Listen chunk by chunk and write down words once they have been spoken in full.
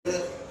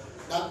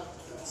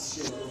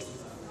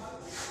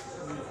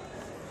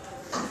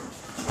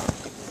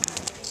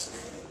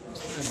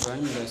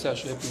said I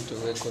should help him to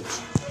record.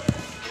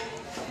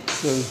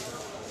 Sorry.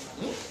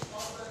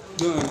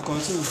 Don't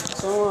continue.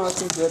 Someone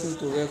asked me to help him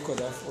to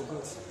record. I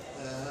forgot.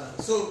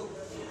 So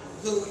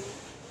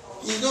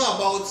it's not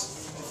about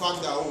the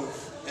fact that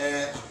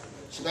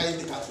should I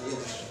use the car to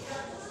registry?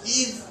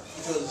 If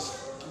it was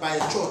by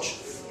a church,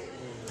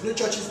 no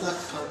churches now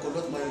can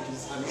conduct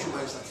marriages and issue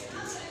marriage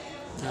certificates.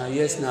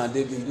 Yes, now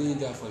they've been doing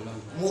that for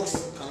long.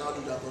 Mosques can now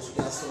do that also.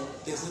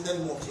 There's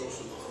certain mosques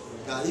also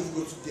that if you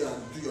go to there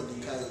and do your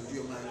nikah or do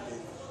your marriage,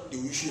 they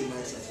will issue a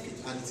marriage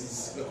certificate and it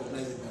is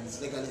recognized and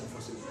it's legally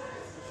enforceable.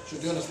 So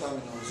do you understand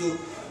me now? So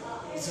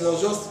it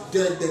was just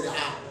there.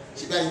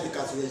 She got in the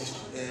car to register.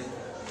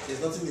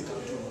 There's nothing they can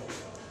do.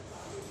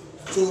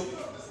 So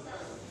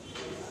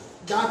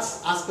that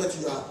aspect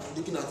you are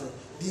looking at,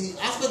 the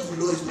aspect the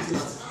law is looking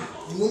at,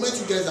 the moment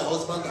you guys are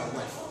husband and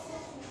wife,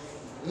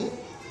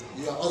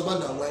 you are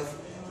husband and wife,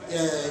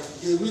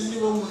 a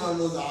reasonable man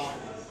knows that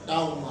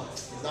woman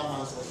is that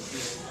man's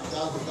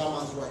husband, that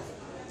man's wife,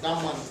 that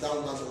man is that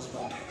woman's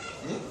husband,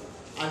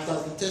 and it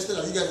has been tested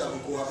that you guys have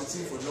been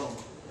cohabiting for long.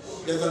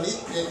 There's an I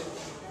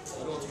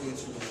don't want to go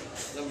into it.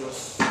 Let me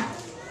just.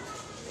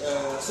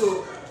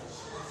 So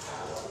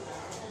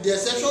the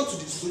exception to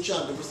the social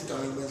and domestic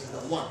arrangements is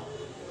that one,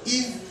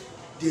 if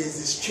there is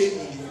a strain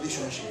in the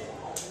relationship.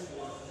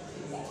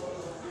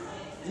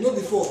 You know,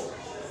 before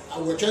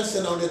we were trying to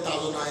send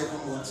 100,000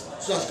 every month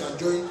so that she can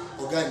join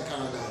Oga in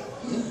Canada.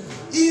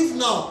 If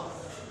now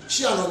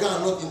she and Oga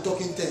are not in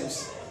talking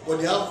terms, but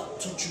they have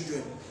 2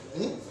 children,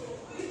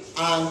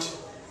 and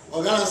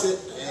Oga say,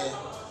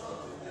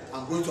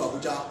 I'm going to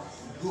Abuja,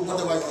 do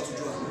whatever you want to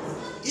do.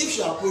 If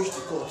she approached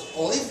the court,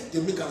 or if they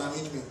make an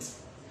arrangement,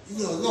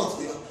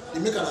 they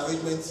make an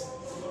arrangement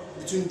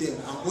between them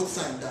and both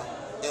sign that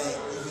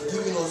you'll be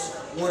giving us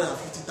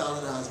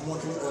 150,000 as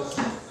monthly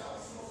upkeep.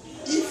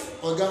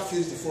 If Oga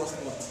fails the first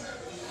month,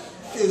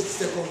 fails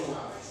the second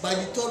month, by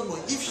the third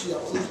month, if she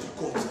approached the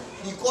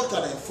court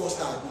can enforce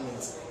that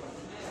agreement.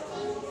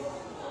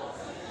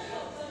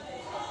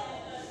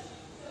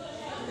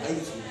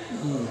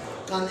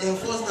 Can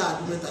enforce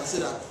that agreement and say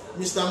that,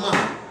 Mr.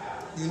 Man,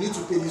 you need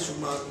to pay this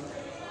woman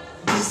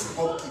this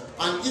upkeep,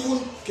 and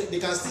even they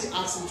can still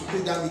ask him to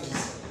pay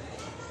damages.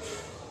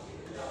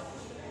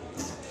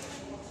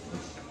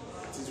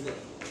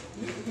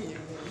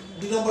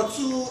 The number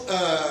 2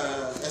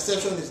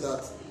 exception is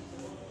that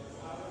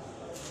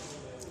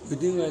we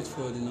didn't write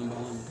for the number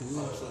 1.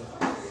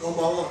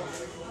 Number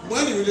 1,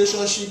 when the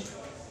relationship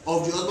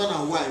of the husband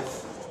and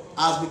wife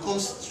has become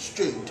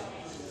strained,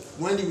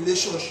 when the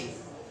relationship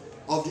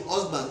of the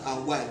husband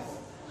and wife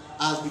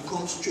has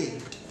become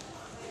strained,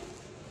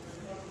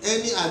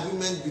 any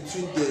agreement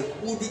between them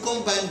will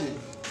become binding.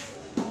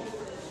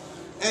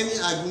 Any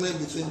agreement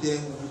between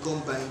them will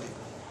become binding.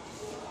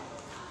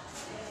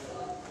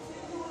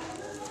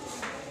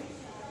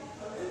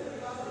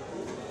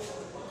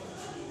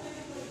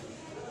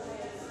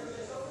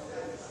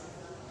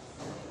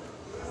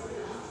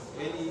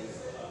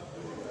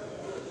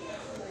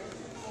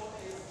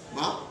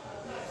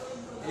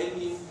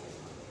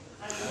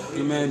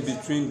 Agreement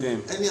between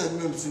them. Any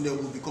agreement between them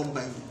will become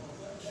binding.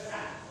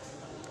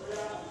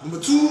 Number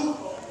 2,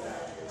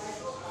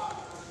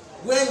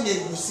 when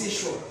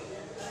negotiation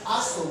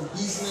has some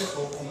business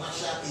or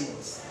commercial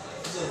aims.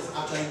 This one is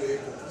actually very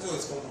important. This one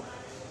is common.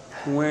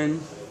 When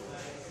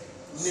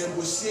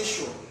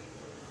negotiation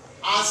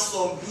has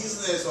some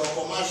business or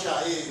commercial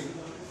aim.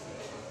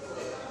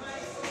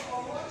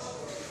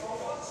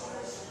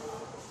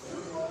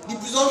 The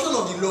presumption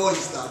of the law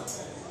is that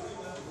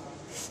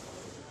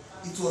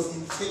it was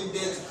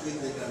intended to create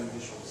legal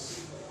relations.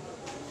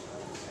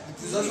 The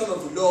presumption of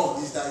the law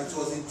is that it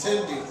was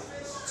intended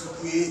to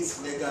create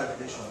legal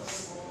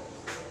relations.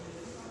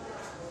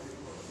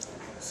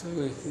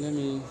 Sorry, let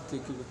me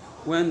take it.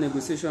 When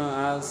negotiation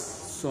has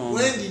some.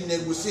 When the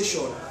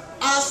negotiation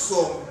has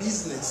some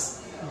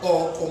business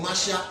or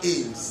commercial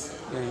aims.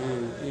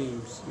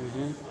 Aims.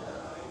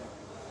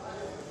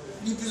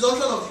 The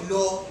presumption of the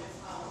law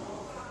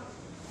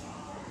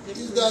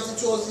is that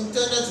it was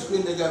intended to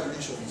create legal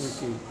relations.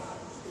 Okay.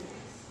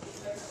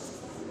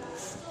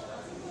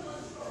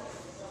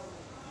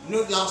 You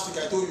know, last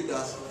week I told you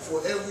that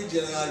for every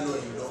general law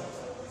in law,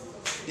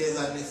 there is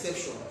an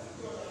exception.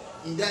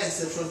 In that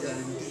exception, there are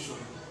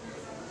limitations.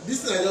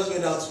 This thing I just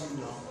read out to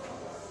you now,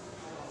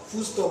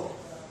 full stop,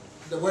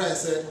 the way I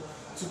said,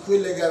 to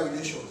create legal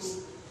relations.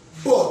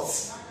 But,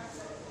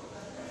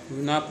 we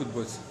will not put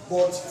but.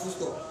 But, full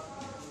stop.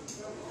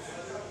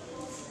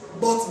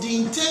 But the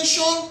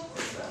intention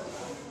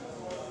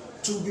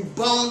to be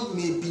bound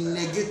may be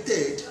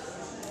negated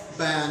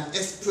by an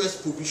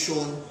express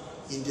provision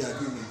in the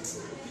agreement.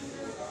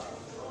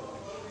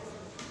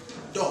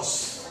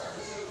 Thus,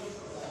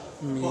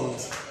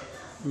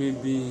 may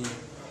be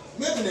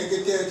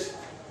negated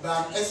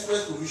by an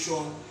express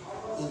provision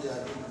in the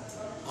agreement.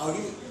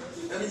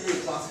 Let me give you a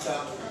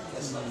practical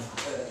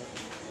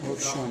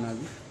option,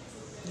 Abi.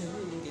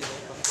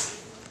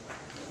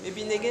 May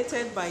be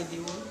negated by the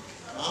one.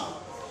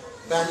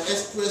 By an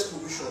express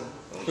provision.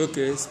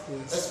 Okay,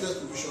 express. Express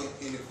provision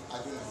in the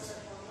agreement.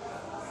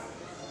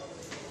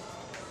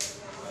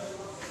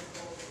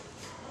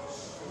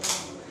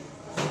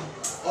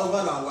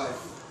 husband and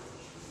wife.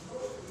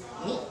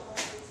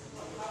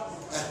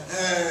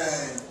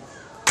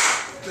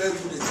 Very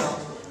good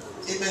example.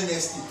 Amen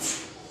Estate.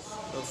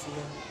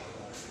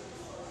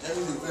 That is a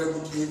very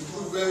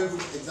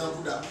good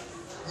example that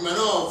you might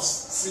not have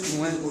seen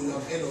it when you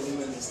have heard of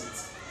Amen Estate.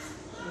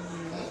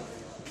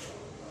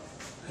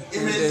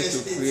 Intended to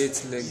create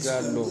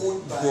legal law,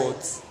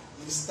 but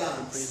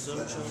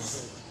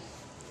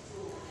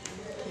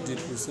the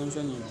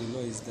presumption of the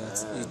law is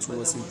that it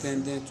was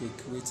intended to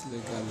create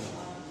legal law.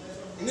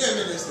 You know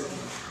Amen Estate?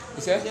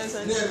 You said? Yes, I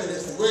You know Amen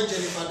Estate? When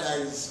Jennifer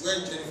dies, when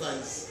Jennifer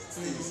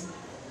stays.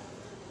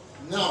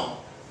 Now,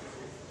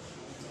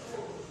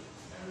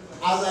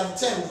 as an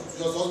attempt,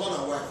 it was husband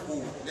and wife,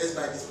 oh, let's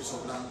buy this piece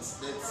of land, let's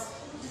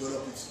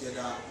develop it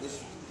together.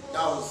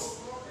 That was.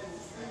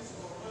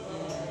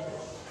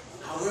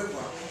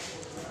 However,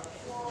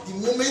 the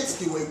moment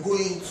they were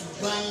going to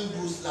buying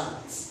those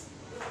lands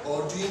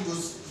or doing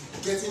those,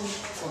 getting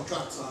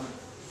contracts and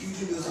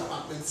building those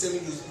apartments,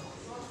 selling those,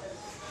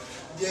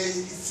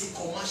 it's a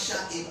commercial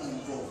aim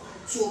involved.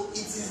 So it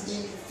is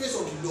in face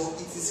of the law,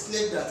 it is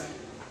clear that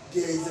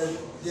there's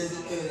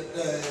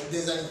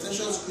an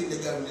intention to create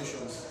legal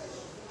relations.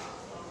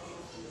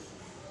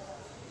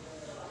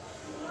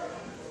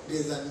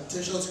 There's an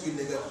intention to create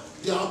legal.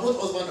 They are both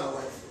husband and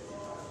wife.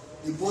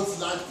 They bought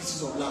large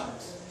pieces of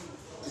land.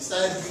 They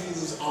started building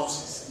those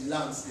houses, the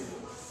lands there.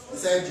 They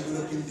started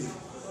developing them.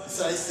 They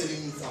started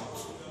selling it out.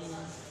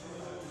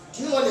 Do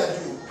you know what they are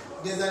doing?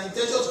 There's an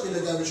intention to create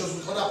legal relations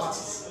with other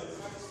parties.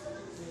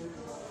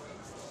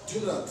 Do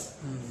you know that?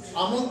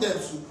 Among them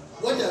too,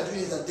 what they are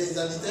doing is that there is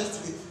an intention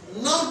to be.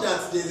 Now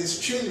that there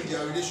is strain in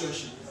their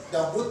relationship,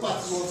 that both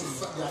parties want to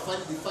fight,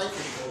 they fight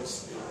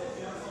themselves.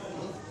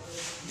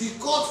 The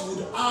court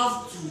would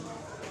have to.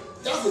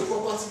 That's the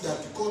property that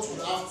the court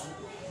would have to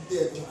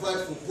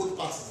divide for both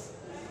parties.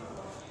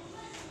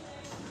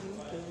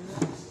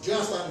 Do you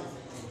understand?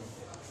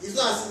 It's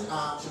not as if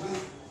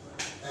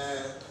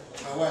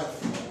my wife,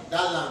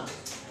 that land,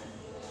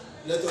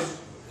 let us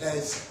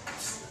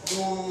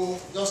no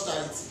just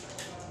charity.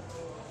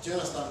 Do you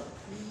understand?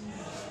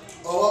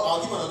 Or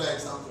I'll give another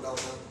example that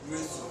was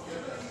raised to.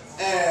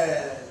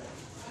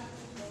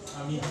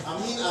 Amin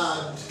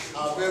and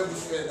our very good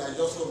friend that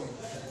just told me.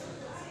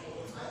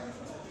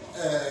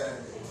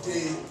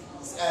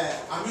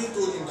 Amin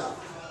told him that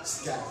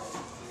this guy,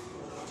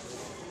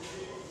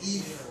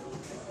 if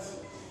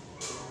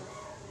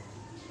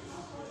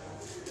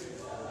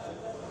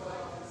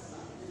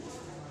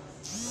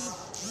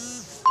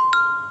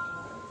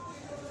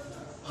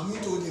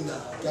Amin told him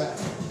that guy,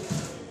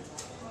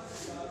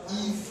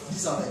 if this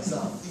is an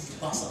exam, if you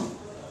pass out,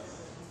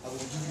 I will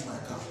give you my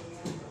car.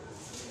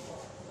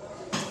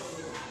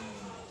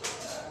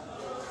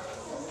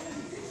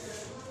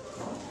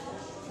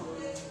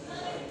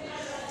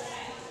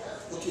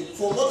 Okay,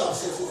 for what I've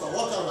said so far,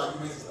 what kind of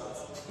argument is that?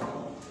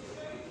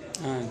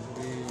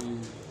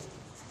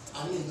 I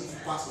mean, if you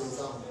pass the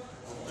exam, I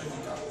will give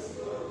you car.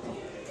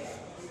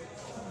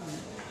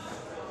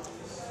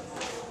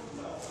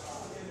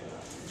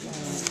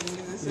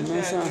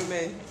 Social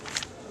agreement.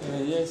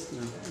 Yes,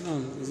 no.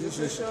 It's a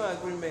social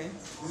agreement.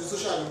 It's a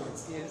social agreement?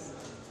 Yes.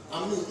 I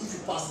mean, if you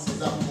pass this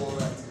exam all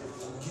right, I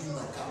will give you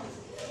my car.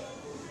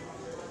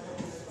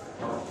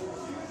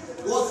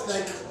 What,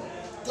 like,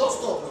 just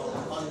stop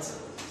now. And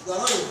you are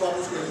not a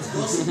private school.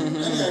 Just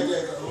any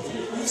idea.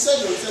 You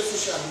said you said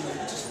social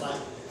agreement, which is fine.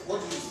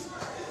 What do you say?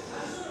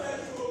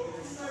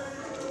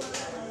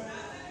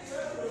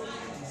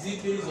 Is it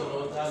based on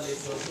other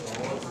lectures or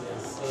what we are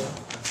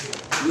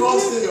saying?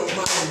 Don't say your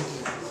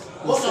mind.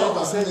 What kind of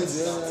agreement is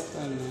that?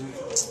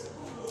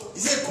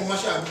 Is it a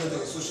commercial agreement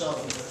or a social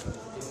agreement?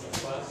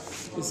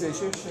 It's a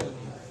social.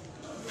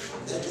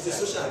 It's a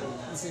social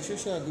agreement. It's a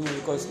social agreement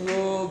because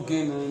no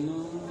gain or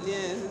no.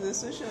 Yes, it's a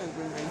social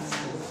agreement.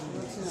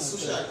 It's a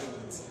social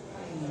agreement.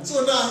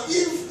 So now,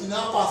 if in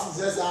our past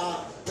it says,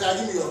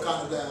 give me your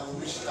card there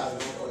and which card you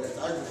want to collect,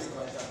 how do you take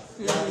my card?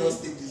 You can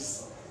just take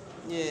this.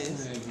 Yes.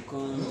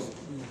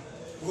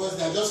 Because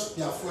they are just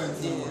their friends.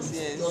 Yes,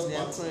 they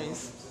are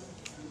friends.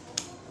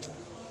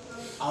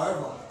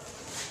 However,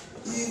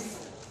 if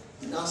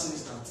in that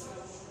instance,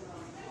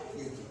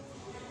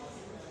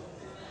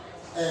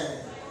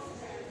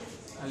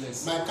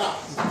 my car,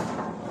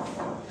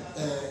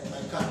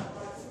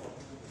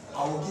 I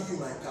will give you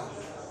my car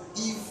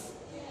if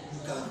you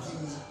can give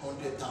me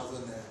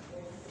 100,000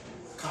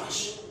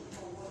 cash.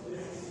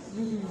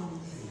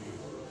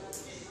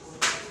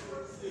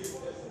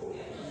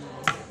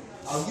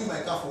 I'll give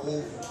my car for 1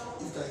 week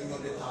if you can give me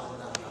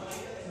 100,000 naira.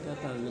 That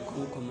has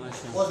become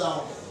commercial. What's that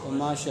one?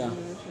 Commercial.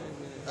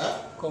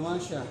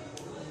 Commercial.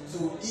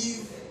 So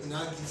if you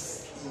now give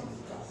him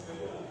the car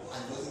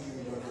and doesn't give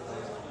me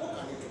 100,000, what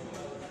can you do?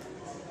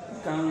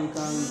 You can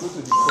go to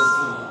the court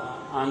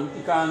and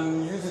you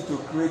can use it to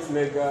create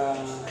legal.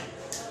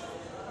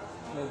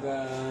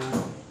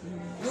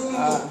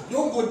 No,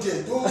 don't go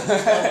there. Don't.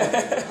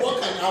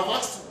 What can I've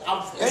asked?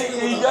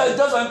 He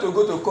just want to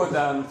go to court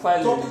and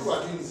file. Some people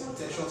are doing his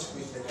intention to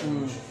create legal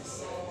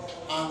relations.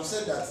 And we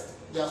said that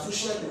they are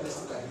social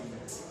domestic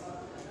agreements.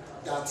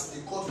 that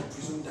the court will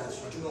presume that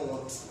you do not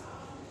want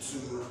to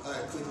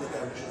create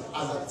legal relations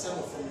as at the time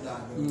of forming that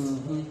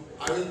agreement.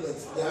 Arrangement.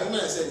 The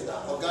arrangement I said is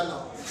that Ghana,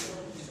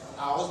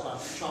 our husband,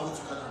 traveled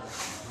to Canada,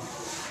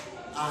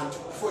 and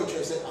before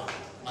he said,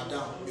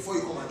 madam, before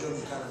you come and join me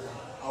in Canada,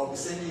 I will be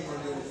sending you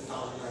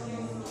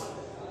 100,000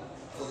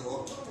 for your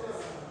upkeep.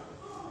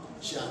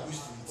 She agrees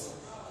to it.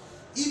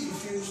 If he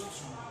fails to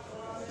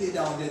pay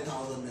that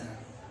 100,000 naira,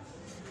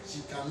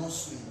 she cannot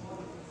sue him.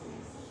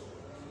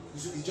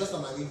 It's just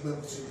an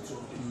agreement between the two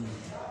of them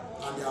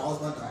and their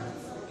husband and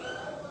wife.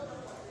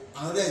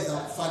 Another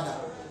example,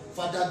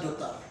 father,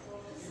 daughter.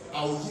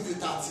 I will give you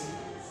 30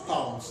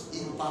 pounds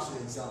if you pass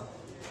your exam.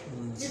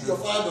 If your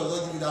father does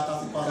not give you that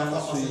 30 pounds after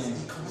passing,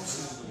 he cannot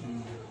sue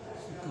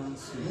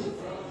you.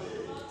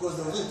 Because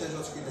there was no intention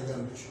to create legal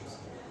relations.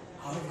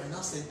 However, I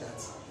now said that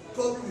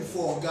probably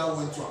before Oga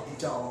went to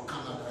Abuja or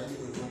Canada,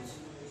 anywhere else,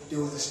 there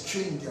was a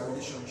strain in their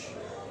relationship.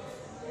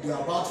 They were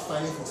about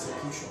filing for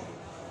separation.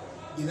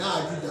 They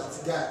now agreed that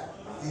guy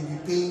will be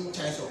paying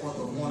child support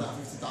of more than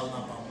 50,000 per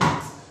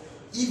month.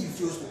 If he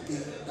fails to pay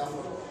that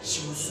one,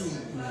 she will sue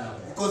him.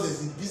 Because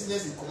there's a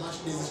business, a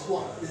commercial, there's a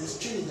squad, there's a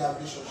strain in their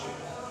relationship.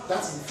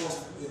 That is the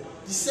first way.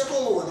 The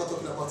second one we're not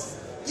talking about is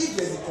if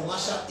there's a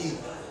commercial aid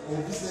or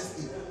business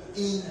aid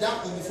in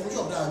the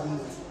formation of that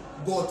agreement,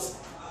 but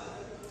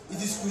it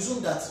is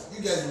presumed that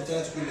you guys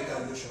intend to create legal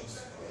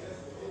relations.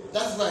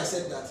 That's why I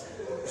said that.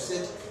 You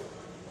said,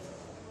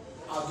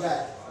 our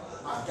guy,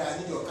 I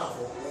need your car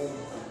for home.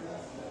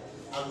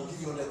 I will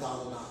give you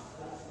 100,000 now.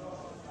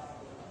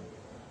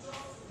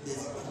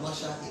 There's a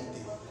commercial in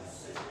there.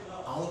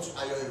 I want to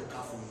hire your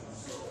car for you.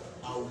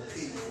 I will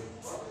pay you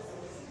for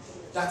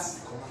it. That's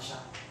the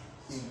commercial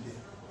in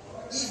there.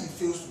 If he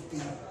fails to pay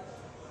you,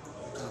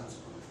 you can't.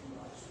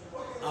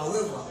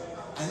 However,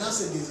 I now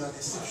say there's an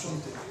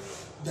exception there.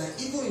 That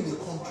even in the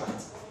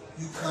contract,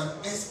 you can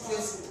put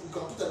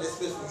an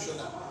express provision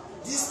that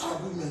this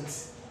agreement,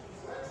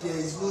 there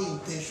is no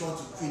intention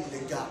to create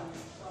legal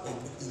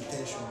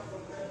intention.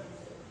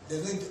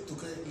 There's no to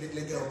create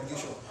legal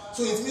obligation.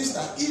 So it means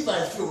that if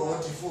I fail or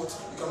default,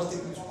 you cannot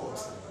take me to court.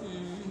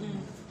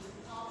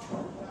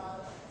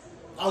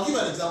 I'll give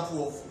an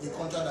example of a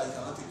contract that you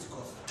cannot take to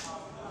court.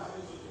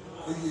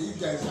 I think you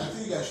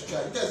guys should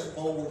try. You guys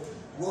all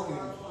work in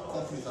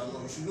companies and know.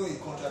 You should know a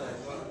contract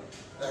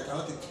that you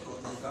cannot take to court,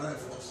 that you cannot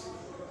enforce.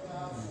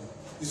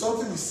 It's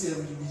something we see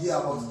every day, we hear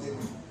about them.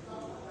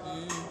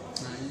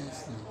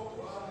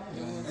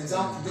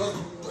 Example,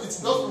 it's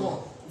not one,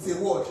 it's a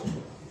word.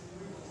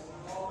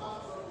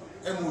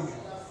 MOU.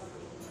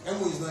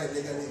 MOU is not a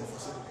legally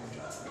enforceable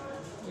contract.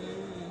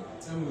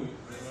 MOU.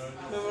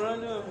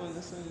 Memorandum of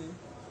Understanding.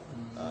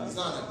 It's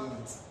not an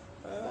agreement.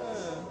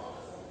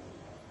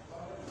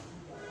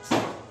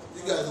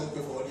 You guys don't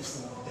pay for all this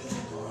thing.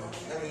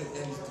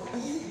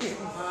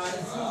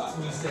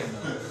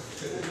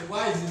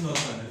 Why is it not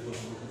an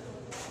enforceable?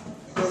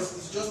 Because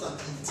it's just an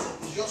intent.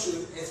 It's just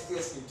showing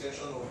express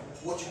intention of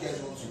what you guys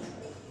want to do.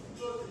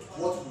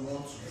 What we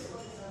want to do.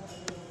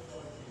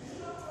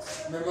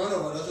 Memorandum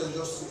of Understanding is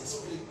just to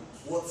explain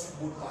what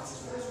both parties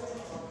want to do.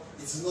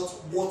 It is not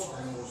what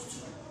we must do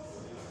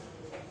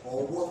or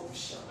what we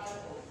shall do.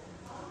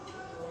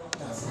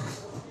 That's it.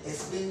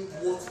 Explain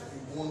what we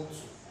want to.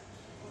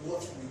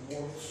 What we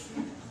want to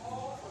do.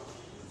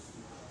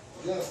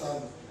 You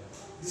understand?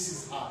 This is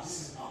I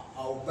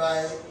will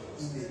buy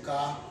in a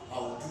car, I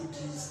will do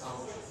this, I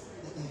will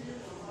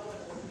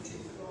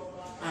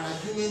an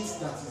agreement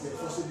that is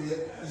enforceable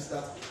is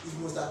that it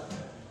was that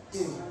he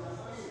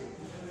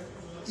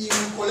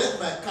will collect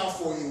my car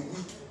for a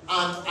week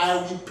and I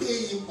will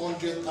pay him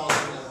 100,000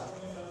 naira.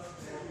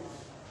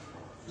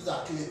 These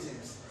are clear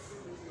things.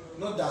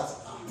 Not that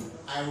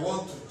I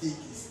want to take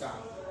his car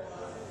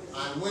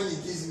and when he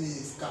gives me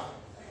his car,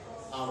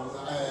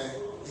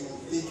 he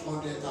will take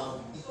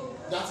 100,000.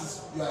 That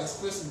is your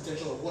express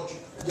intention of what you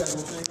are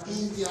doing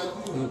in the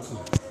agreement.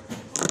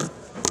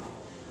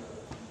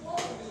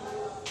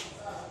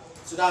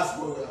 So that's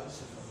where we are.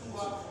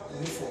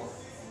 Move forward.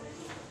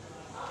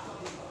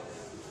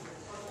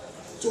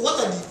 So what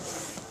are the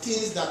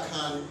things that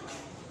can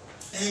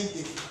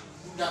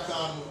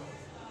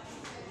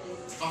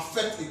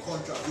affect a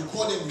contract? We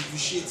call them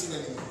vitiating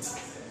elements.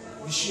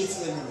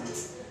 Vitiating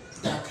elements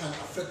that can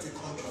affect a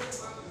contract.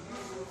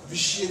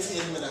 Vitiating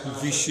element that can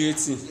affect.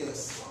 Vitiating. Yes.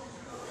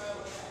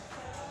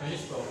 Can you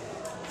spell?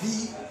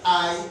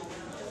 VITIATING.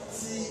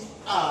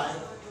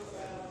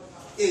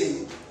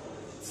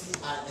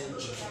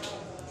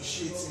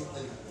 Vitiating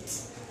elements.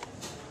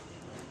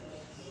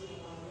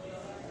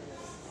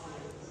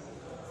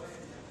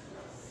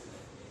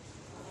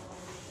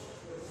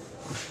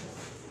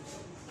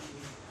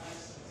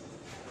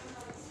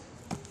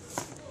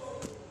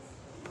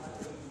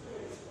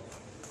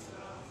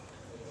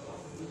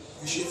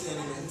 Vitiating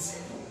elements.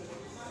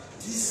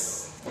 These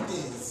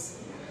things.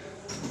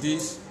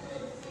 This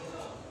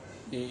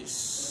is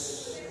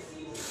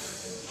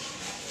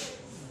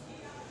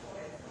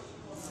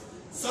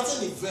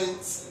certain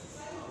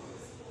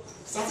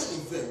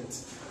event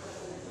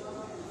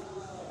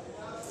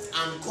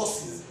and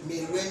causes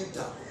may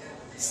render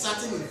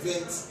certain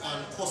events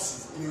and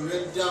causes may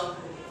render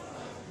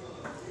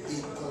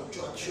a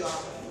contractual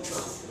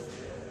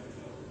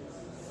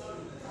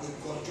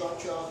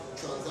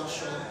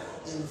transaction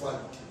invalid.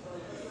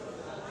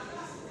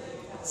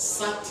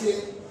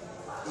 Certain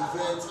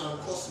events and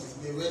causes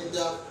may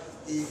render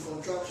a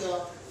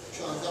contractual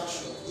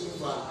transaction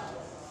invalid.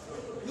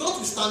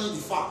 Notwithstanding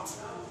the fact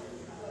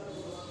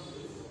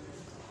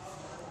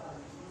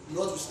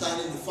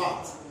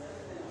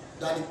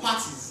that the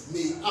parties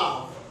may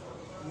have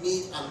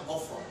made an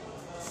offer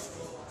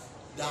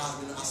that has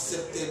been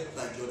accepted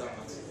by the other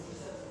party.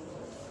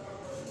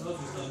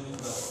 Notwithstanding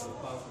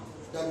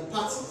that the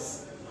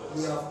parties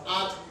may have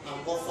had an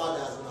offer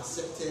that has been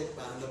accepted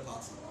by another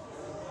party.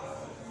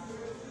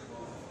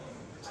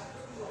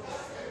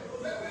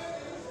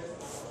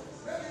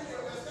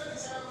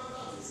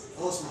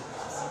 Also,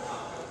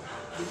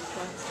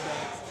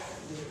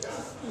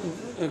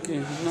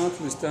 Okay,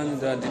 notwithstanding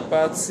that the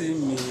party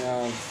may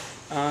have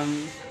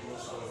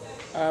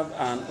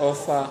an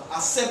offer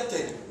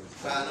accepted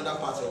by another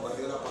party or by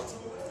the other party.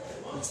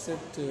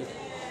 accepted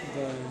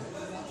by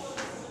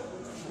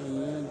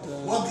another.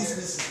 What this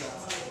means is that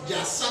there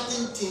are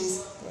certain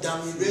things that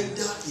may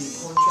render a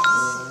contract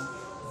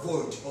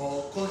void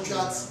or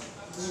contract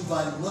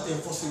invalid, not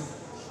enforceable.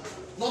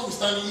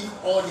 Notwithstanding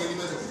if all the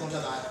elements of the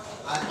contract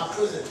are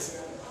present.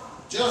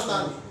 Do you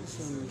understand me?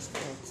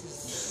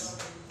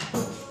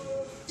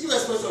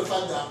 Irrespective of the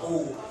fact that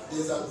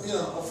there's been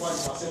an offer you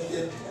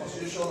accepted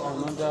constitution or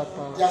Another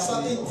party there are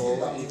certain things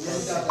that may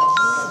render that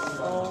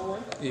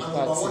contract invalid. And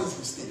number one is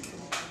mistake.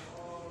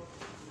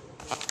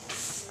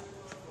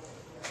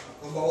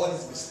 Number one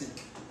is mistake.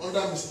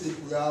 Under mistake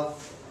we have.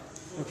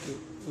 Okay,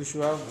 we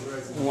should have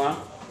one.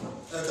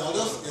 I'll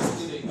just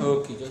explain.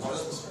 Okay, just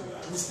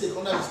Mistake.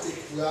 Under mistake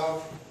we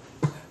have.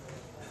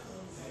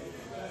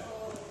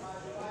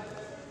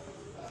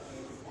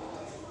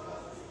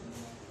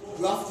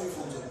 We have three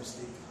forms of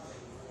mistake.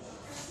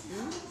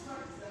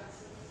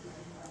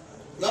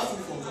 We have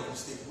three forms of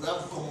mistake. We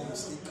have the common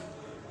mistake,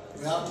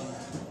 we have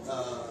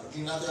the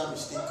unilateral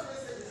mistake,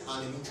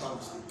 and the neutral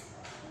mistake.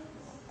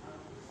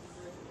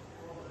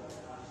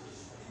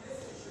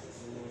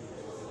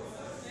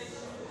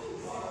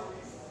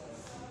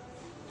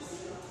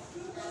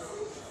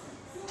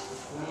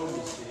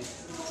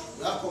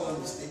 We have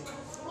common mistake.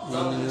 We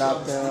have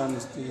unilateral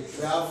mistake.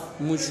 We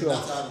have Mutual.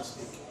 unilateral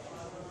mistake.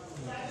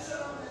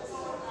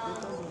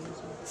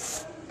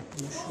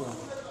 Mutual.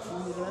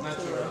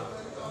 natural.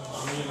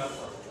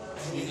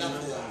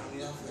 Unilateral.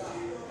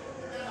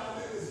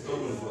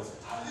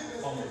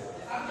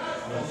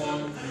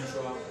 Common,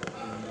 mutual.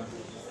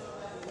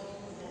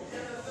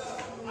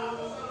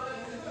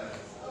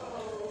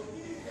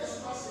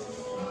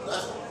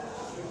 That's all.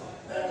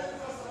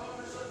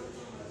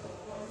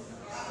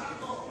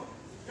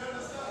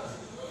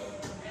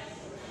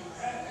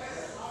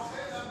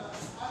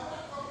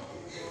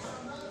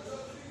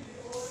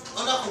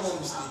 Under common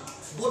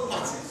mistake, both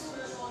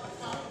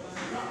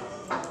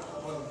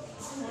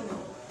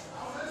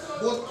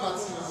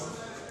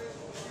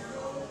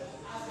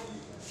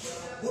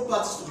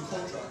parties to the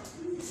contract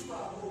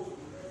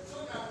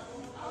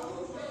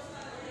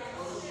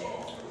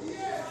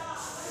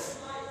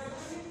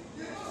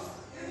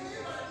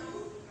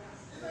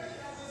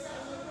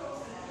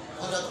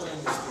under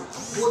common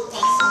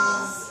mistake,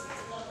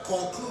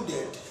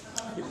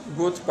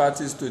 Both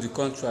parties to the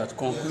contract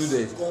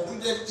concluded.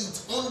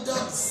 it under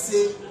the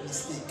same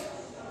mistake.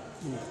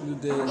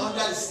 Concluded.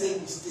 Under the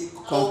same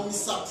mistake or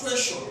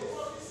misapprehension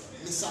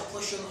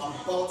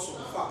about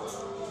some fact.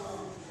 Sir?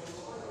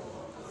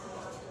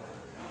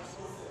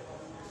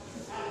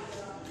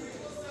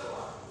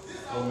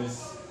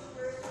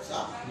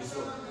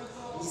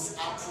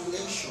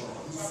 Misapprehension.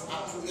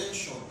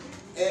 MISAPPREHENSION.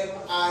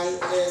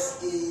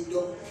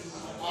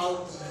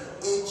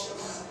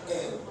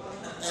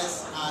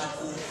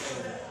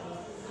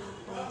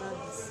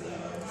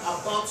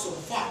 About some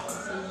facts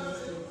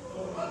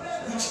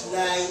which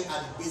lie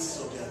at the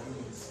basis of the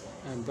agreement.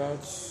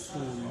 About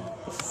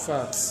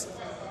facts.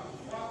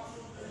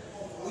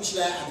 Which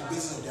lie at the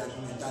basis of the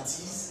agreement. That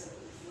is,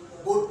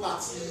 both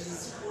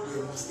parties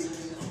were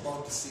mistaken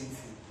about the same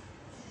thing.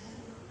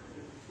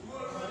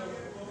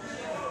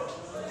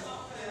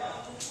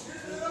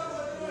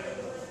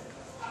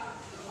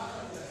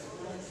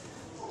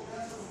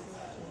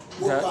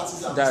 Both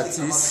parties are mistaken about the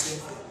same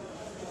thing.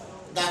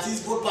 That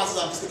is, both parties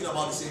are mistaken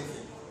about the same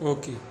thing.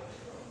 Okay.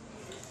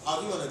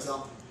 I'll give you an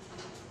example.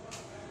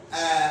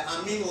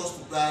 Amin wants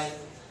to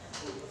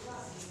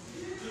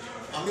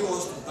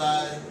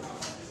buy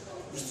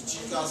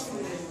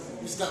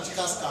Mr.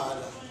 Chika's car.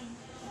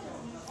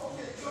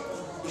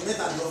 They met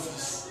at the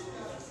office.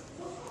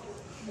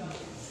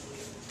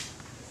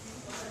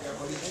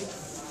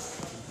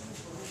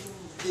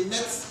 They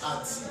met at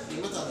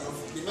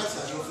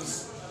the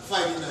office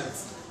Friday night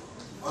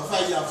or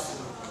Friday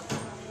afternoon.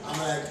 I'm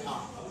like,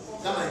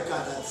 that my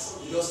car that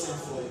you just sent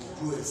for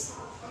US.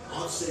 I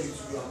want to sell it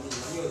to you. I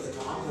was like,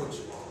 how much?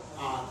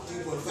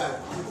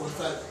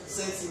 3.5.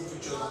 Send him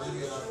pictures and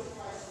every other thing.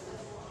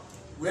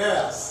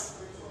 Whereas,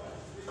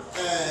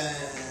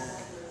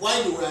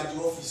 while they were at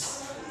the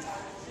office,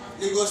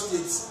 Lagos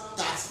State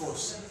Tax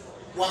Force,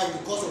 why?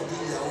 Because of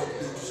doing their work,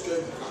 they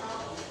destroyed the car.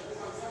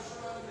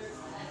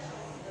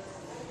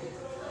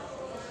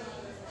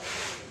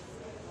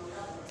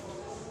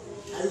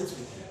 Are you with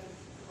me?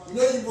 You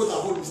know, you both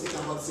have made mistake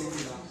about the same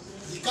thing now.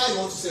 The car you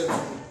want to sell to me,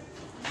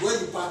 when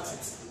you parked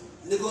it,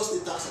 Lagos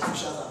State tax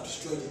officials have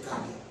destroyed the car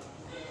there.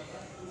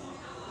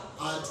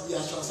 And he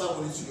has transferred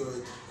money to your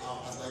head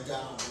as my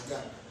guy.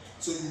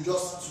 So you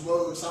just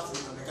tomorrow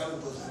Saturday and the car will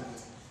go to it.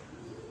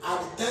 At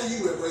the time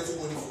you were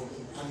collecting money from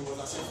him and he was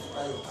accepted to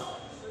buy your car,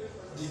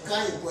 the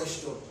car in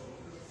question,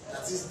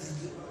 that is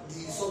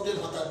the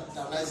subject matter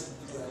that lies in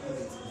the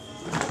agreement,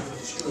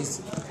 destroyed. That's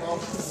the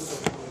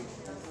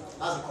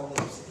common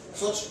reason.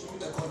 Such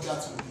a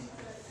contract will be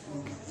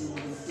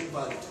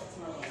invalid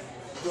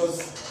because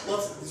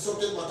what the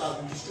subject matter has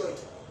been destroyed.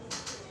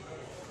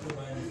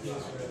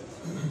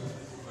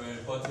 We're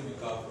importing the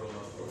car from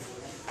abroad,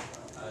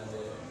 and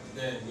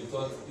then we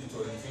thought it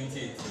was a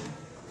 2018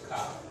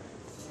 car,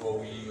 but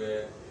we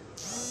had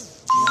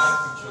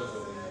pictures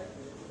of the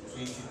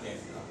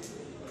 2010 car.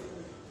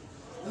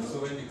 And so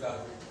when the car,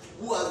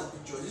 who has the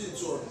picture? Is it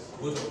two of them?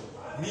 both of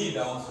me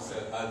that wants to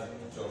sell has the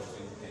picture of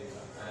 2010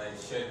 car, and I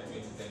shared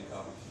 2010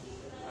 car with you,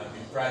 and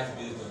we priced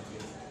based on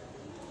 20,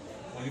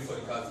 only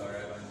for the car to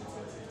arrive and do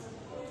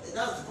 20.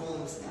 That's the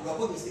common mistake. We are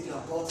both mistaken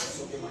about the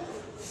subject matter.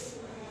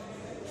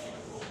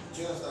 Do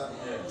you understand?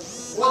 Yeah.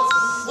 What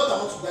I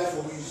want to buy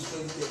for you is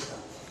 2010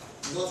 car.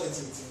 It's not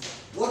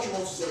 2018. What you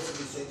want to sell to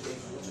me is 2010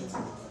 car, not 2018.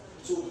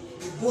 So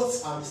we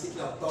both are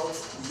mistaken about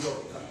the year of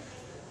the car.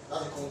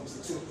 That's a common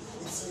mistake. So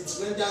it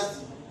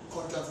renders the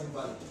contract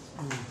invalid.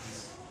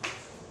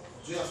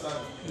 Do you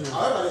understand?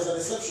 However, there's an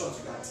exception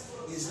to that.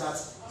 Is that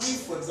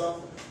if, for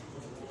example,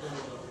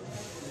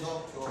 it's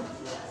not your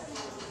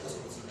let's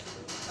continue.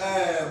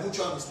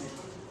 Mutual mistake.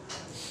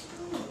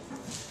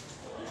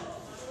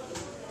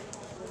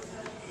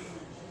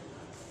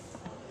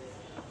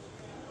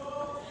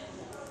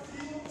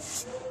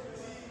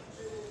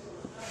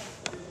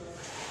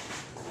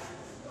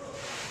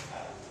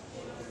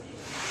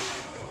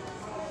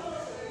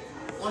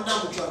 Under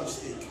mutual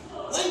mistake,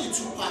 when the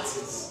two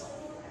parties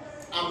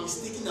are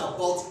mistaken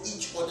about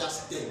each other's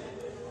terms,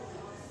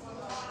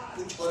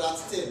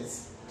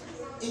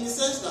 in the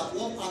sense that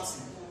one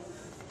party,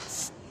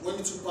 when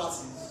the two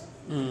parties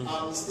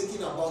are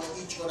mistaken about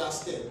each other's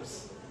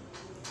terms,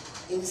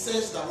 in the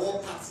sense that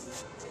one party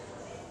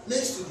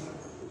makes to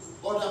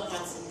the other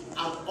party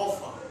an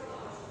offer.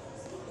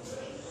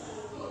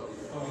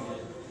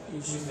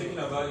 She's thinking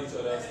about each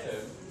other's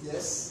terms.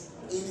 Yes,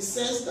 in the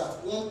sense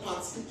that one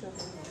party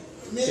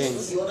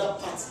makes to the other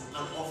party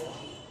an offer.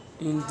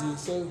 In the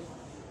so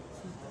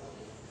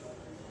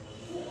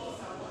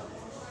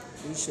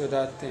which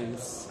other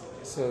terms?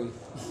 Sorry.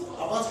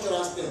 About each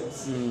other's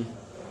terms. In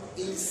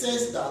the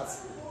sense that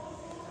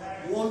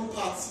one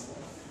party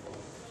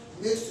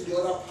makes to the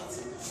other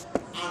party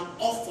an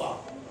offer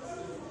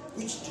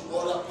which the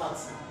other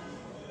party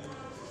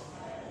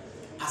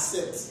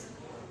accepts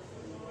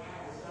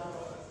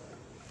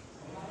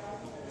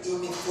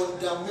in a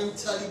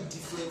fundamentally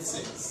different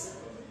sense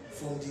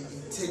from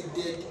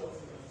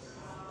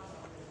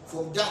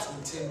that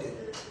intended,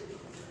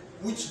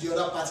 which the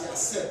other party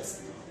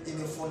accepts in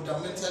a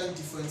fundamentally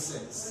different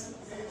sense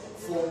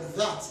from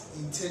that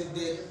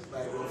intended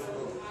by the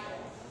offeror.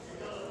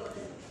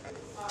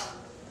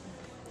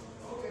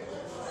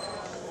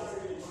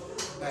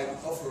 By the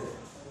offeror,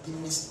 the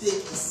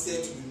mistake is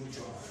said to be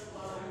mutual.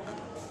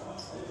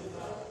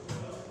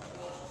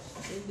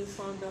 In the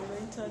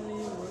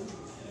fundamentally one.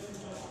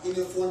 In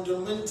a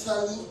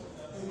fundamentally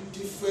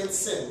different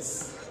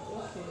sense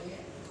Okay.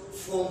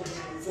 from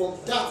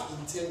that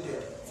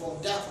intended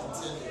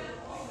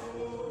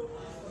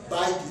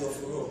by the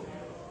offeror.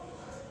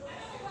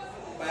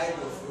 By the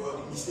offeror,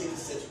 the mistake is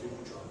said to be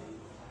mutual.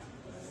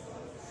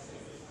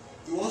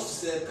 He wants to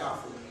sell a car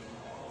for you.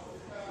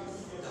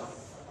 Now,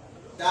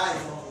 that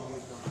is not for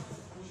you now.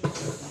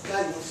 The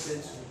car you want to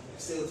sell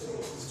to you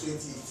is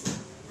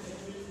 2018.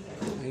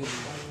 I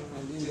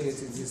didn't get it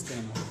this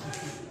time.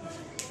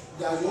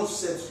 That you want to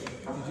sell to you. Did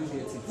you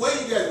get it? When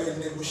you guys were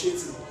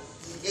negotiating,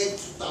 he had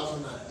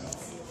 2008.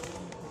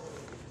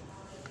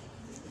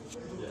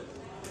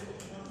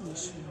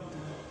 Yes.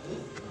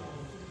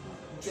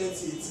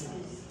 2018,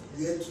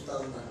 you had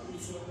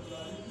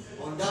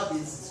 2008. On that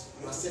basis,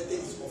 you accepted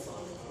his offer.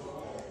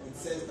 It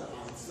says that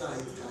it's not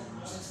it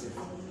can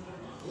sell.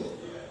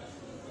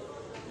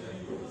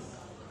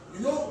 You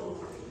know,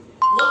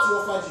 what he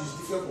offered you is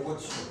different from what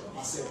you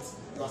accept.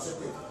 You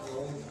accepted your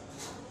own.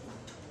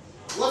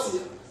 What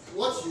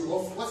he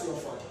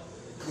offered,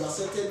 you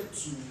accepted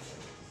to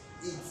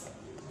it,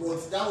 but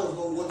that was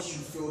not what you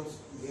felt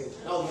you had.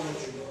 That was not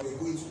what you were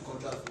going to the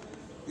contract.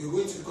 You were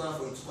going to the contract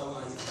for a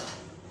 2008 car.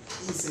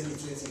 He said a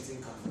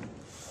 2018 car.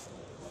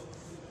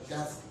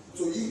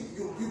 So you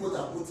people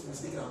are both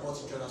mistaken about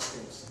each other's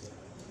terms.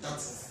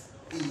 That's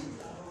a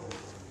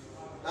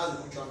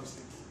mutual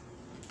mistake.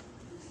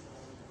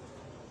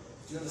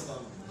 Do you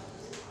understand?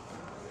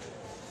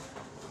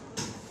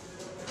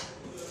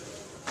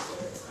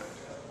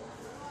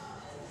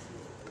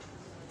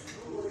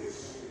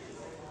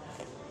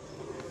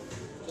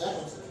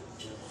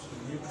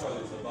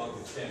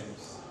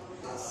 terms,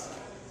 Yes.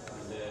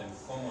 and then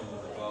common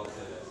is about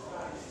the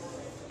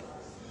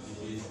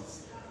basis.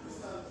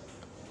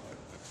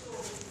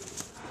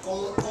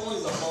 Common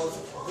is about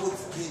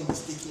both being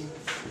mistaken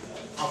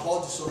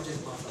about the subject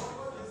matter.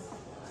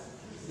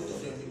 Both of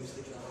them being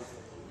mistaken about it.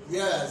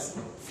 Whereas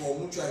for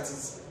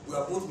mutualities, we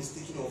are both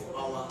mistaken of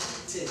our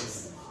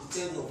terms, the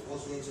terms of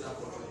what's going to that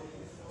contract.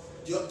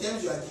 The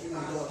terms you are giving me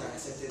is not what I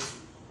accepted. Do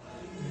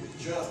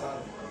you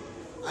understand?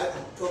 I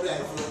thought you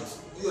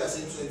are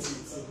saying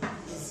 2018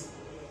 is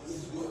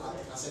you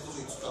accepted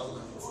to 2018.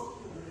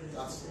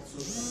 That's so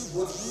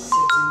both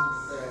accepting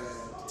the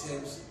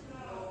terms,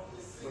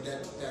 but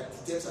that the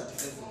terms are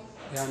different.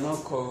 They are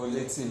not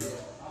correlating.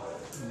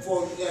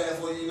 For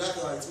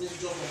unilateral, it means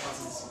just one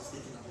party is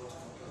mistaken about the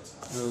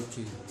contract.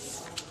 Okay.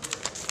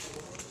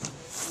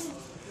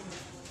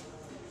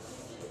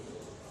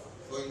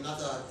 For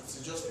unilateral, it's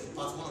just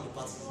one of the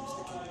parties is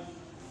mistaken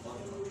about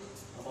the contract,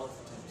 about the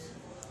terms.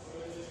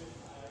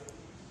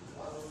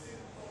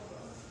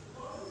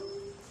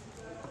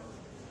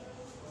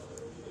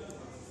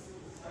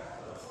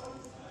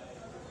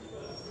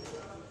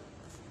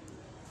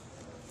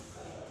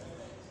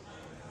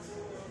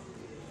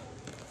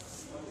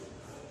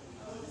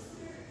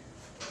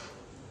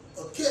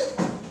 Okay.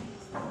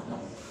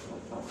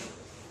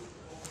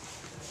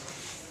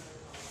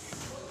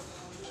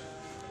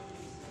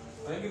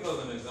 Can you give us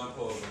an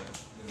example of that?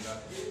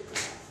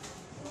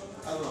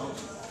 I don't know.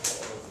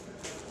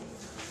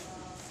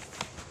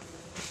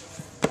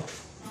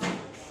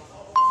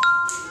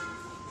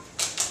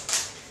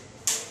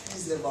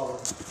 Is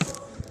about.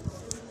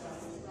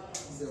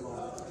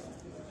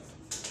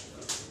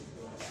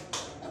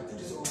 I put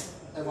this on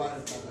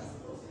everyone.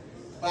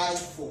 Buy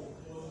 4,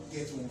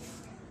 get 1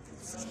 free.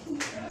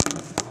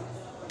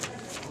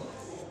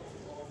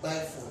 Buy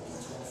 4,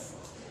 get 1 free.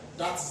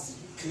 That is the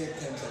clear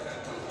terms of the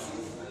account.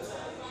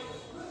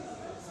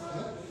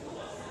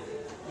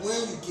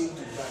 When you came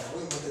to buy,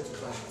 when you wanted to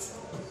buy it,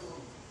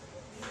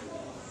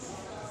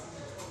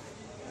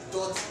 you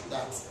thought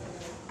that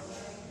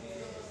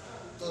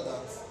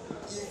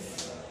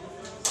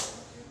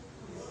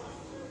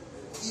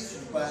if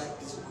you buy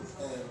this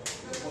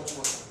bottle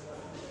water,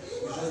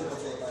 you just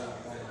bottle water and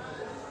buy it.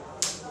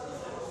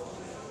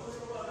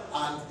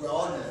 And we are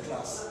all in the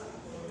class.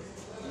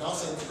 Now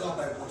saying you can't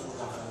buy bottle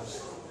water for us.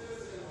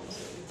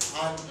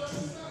 And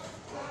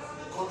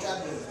the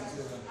contract is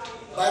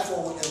buy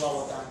 4 whatever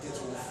water and get 1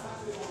 free.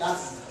 That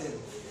is the thing.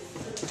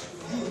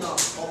 You now,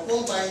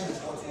 upon buying the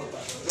hot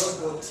water, you just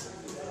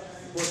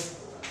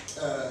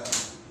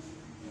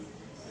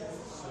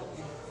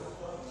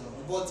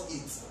bought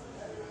it.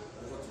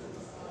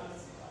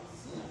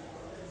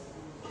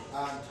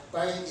 And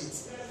buying it,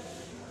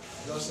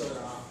 just said,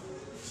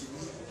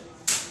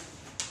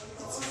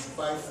 it is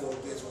buy 4,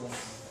 get 1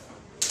 free.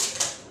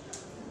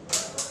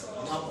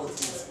 Now bought it,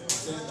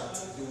 says that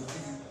they will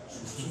give you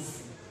 2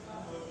 free.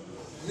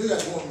 You know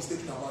that you are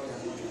mistaken about their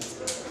contract.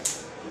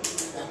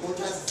 Their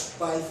contract is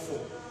buy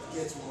 4,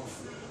 get 1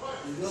 free.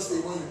 You did not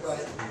say when you buy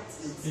 8,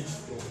 each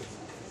 4.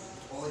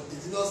 Or they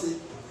did not say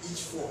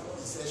each 4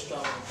 is extra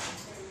 1.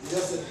 You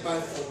just said buy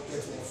 4,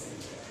 get 1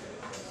 free.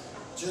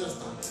 Do you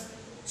understand?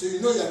 So you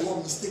know you are the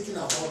one mistaken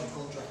about the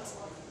contract.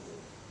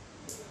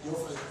 You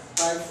offer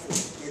buy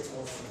 4, get 1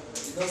 free.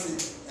 You don't say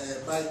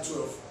buy 12,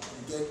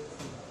 you get.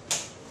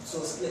 So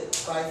it's clear,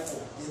 buy 4,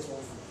 get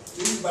 1 free. So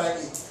you buy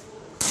 8.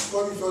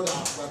 Probably thought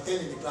that we're 10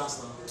 in the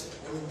class now.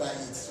 Let me buy 8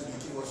 so they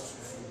give us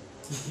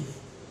 2 free.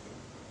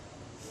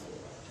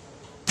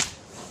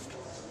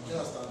 Do you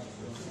understand?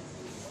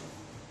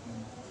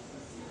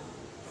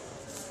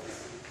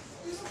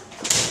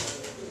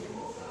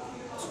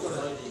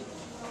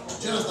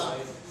 Do you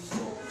understand?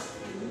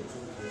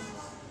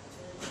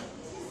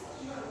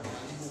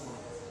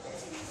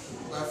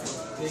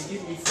 They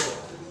give me 4,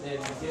 then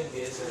we get the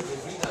essence. They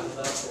bring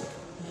another 4.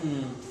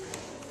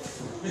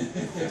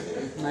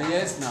 Now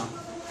yes, now.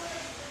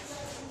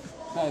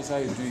 That is how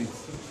you do it.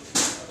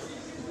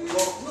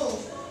 But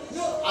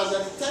no, as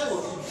at the time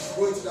of you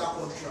going to that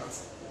contract,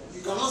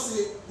 you cannot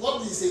say what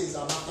they say is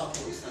an after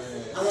point.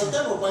 And at the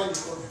time of buying the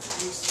contract,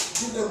 you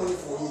give them money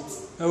for it.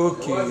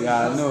 Okay,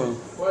 yeah, no.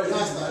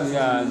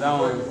 Yeah, that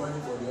one.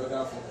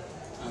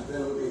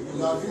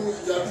 You are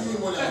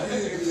giving money, I'm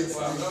giving you the 8,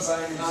 I'm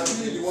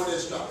giving you the 1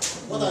 extra.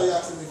 What are you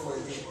asking me for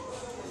again?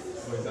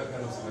 But is that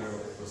kind of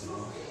scenario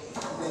possible?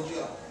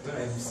 Nigeria. Then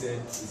as you said,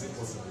 is it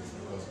possible?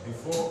 Because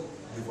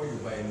before you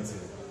buy anything,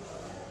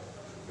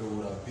 there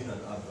would have been an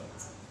advert.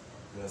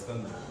 You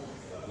understand?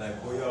 Like,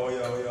 oh yeah,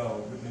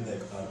 maybe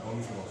like an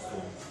promotion of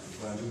store.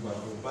 You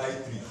buy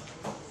 3,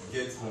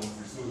 get 1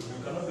 free. So you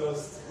cannot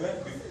just,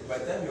 by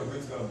the time you're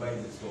going to go and buy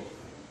the store,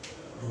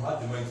 you have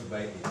the money to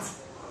buy it,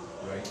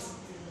 right?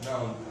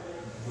 Now,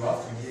 you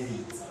have to hear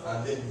it,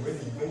 and then when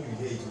you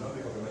hear it, you now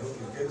make up your mind,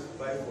 okay,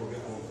 buy 4,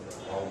 get 1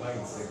 free. I'll buy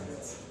in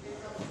segments.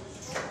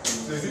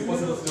 So is it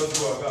possible to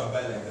just go and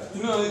buy like that?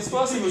 You know, it's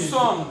possible.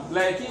 Some,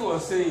 like he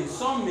was saying,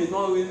 some may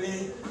not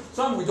really,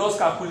 some will just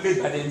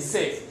calculate by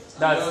themselves.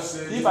 that Just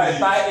say if I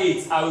buy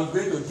 8 I will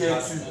going to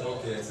get 2.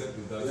 Okay, except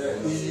with that.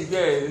 You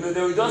get, you know,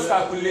 they will just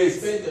calculate.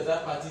 Expect the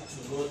other party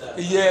to know that.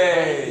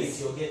 Yes.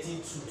 You're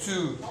getting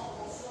 2.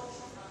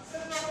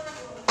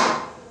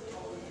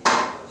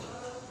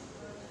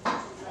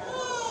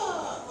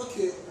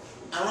 Okay.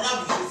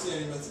 Another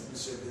appreciating element is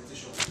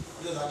misrepresentation.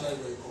 This is actually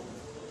very common.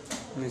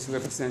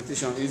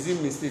 Misrepresentation. Is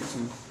it mistake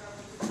too?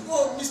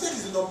 No, mistake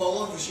is the number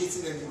one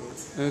appreciating element.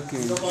 Okay.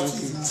 Number two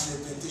Okay. is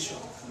misrepresentation.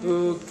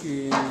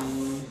 Okay.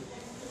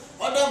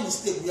 Other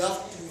mistake, we have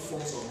 3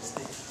 forms of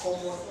mistake: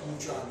 common,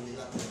 neutral, and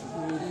relative.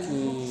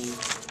 Okay.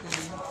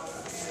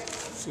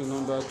 So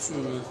number 2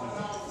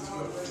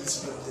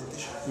 It's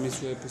representation.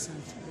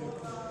 misrepresent.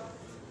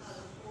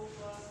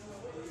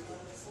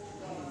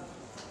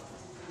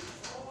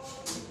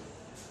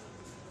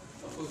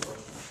 Okay.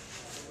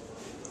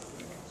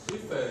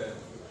 If,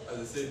 as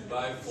I said,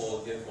 buy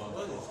 4, get 1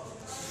 free.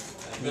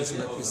 And person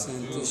comes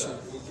and feels that,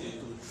 okay,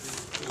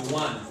 the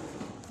 1,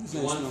 This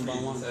is one number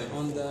free 1 inside.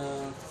 under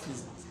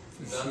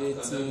That can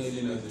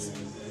officiating then be seen element. as a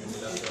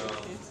unilateral.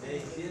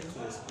 It's here to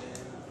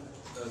explain.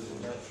 That's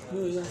unilateral. No,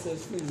 you have to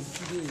explain. This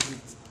is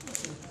it.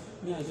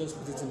 Me, I just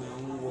put it in my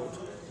own word.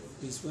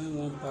 It's when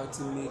one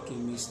party make a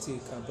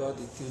mistake about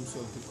the terms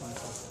of the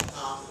contract.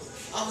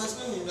 I've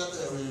explained that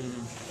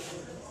already.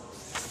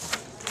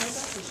 Other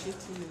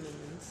appreciating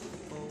elements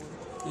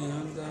or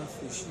Under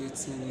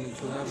officiating it,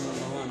 we have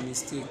number 1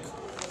 mistake.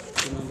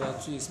 The number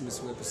 2 is So it's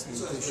very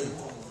misrepresentation.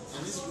 common.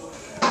 And this is what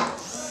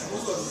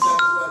most of the time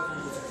why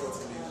people go to court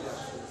in Nigeria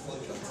for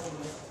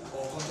contract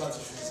or contract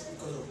issues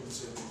because of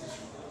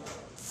misrepresentation.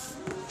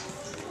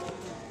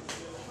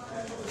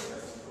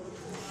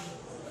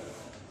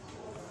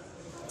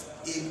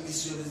 A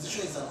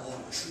misrepresentation is an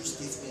untrue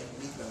statement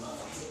made by one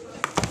party.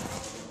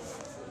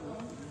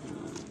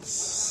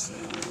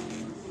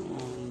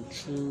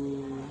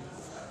 Untrue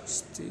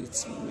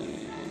statements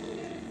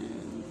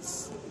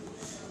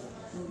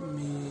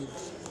made.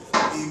 A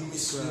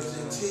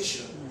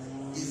misrepresentation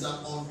is an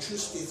untrue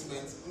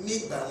statement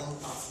made by one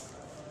party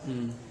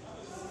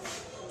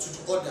to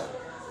the other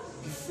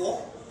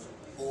before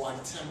or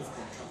at the time of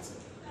contracting.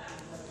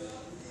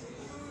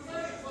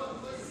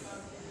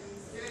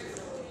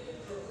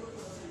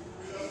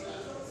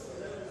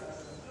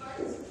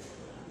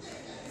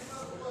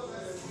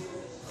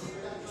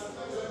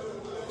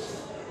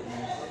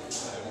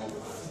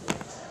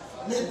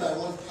 Made by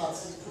one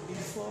party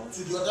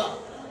to the other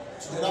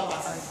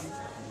party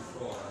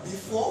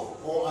before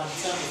or at the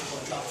time of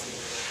contracting.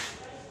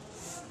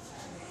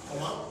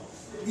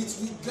 With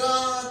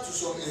regard to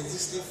some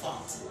existing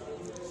fact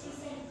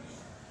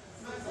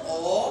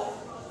or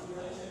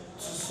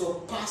to some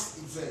past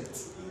event.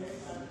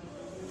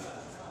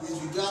 With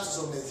regard to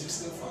some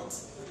existing fact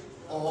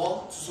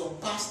or to some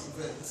past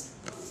event,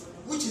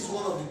 which is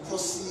one of the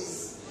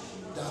causes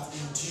that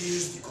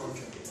induce the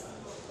contract.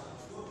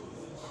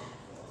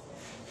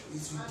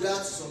 With regard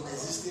to some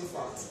existing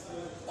fact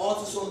or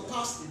to some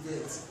past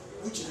event,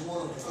 which is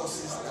one of the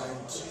causes that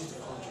induce the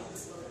contract.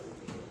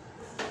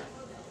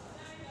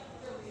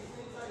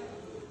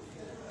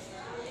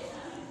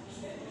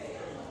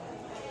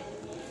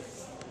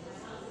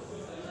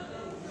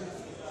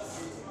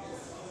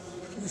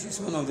 Which is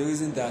one of the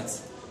reasons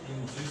that.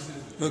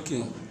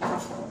 Okay.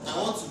 I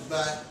want to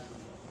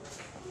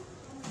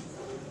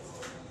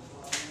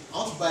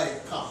buy a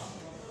car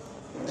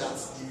that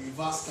the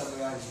reverse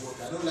camera is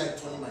working. I don't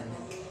like turning my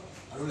neck.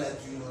 I don't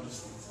like doing all these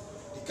things.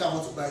 The car I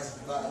want to buy is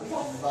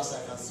reverse. I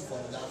can see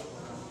from the dashboard.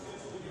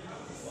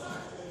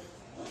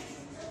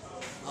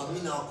 And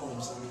me now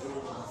comes and we go,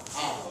 I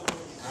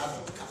have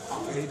the car.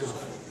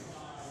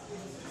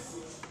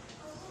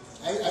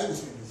 I was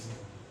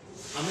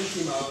I mean,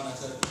 came around and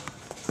said,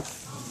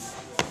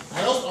 I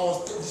was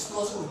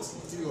discussing with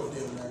 3 of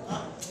them, like, I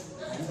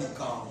need a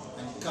car,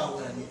 and the car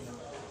where I need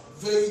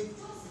very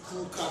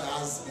cool car that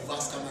has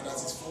reverse camera that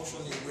is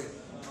functioning well.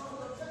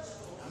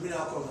 I mean,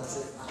 I'll come and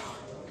say,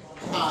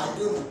 I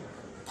don't know.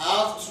 I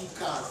have 2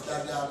 cars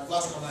that their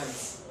reverse camera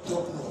is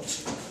top notch.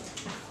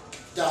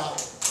 That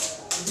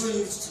you don't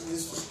need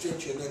to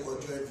stretch your neck or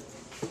do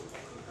everything.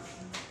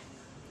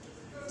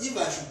 If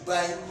I should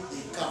buy a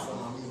car from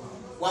Ami,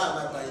 why am I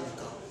buying the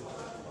car?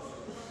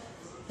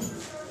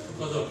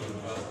 Because of the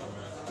reverse camera.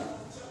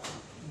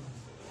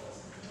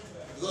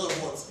 Because of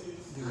what?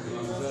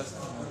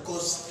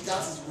 Because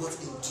that is what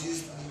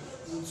induced me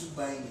into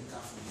buying a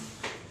car from you.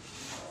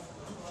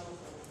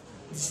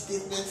 The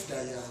statement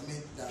that you have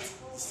made that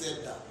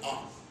said that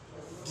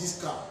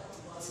this car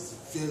is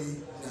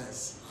very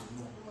nice and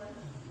no,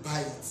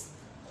 buy it,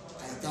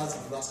 and it has the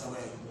reverse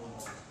camera you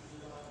want.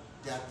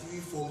 There are 3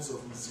 forms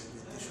of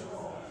misrepresentation.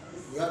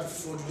 We have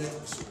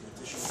fraudulent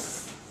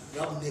misrepresentation, we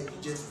have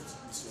negligent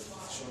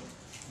misrepresentation,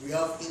 we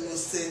have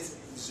innocent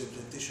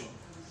misrepresentation.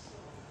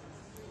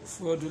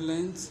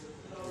 Fraudulent.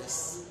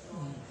 Yes.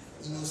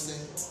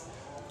 Innocent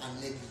and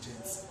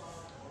negligent.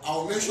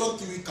 I'll mention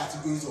 3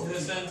 categories of people.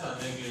 Innocent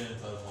and negligent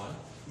as one.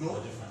 No,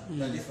 Or different.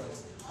 they're different.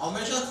 I'll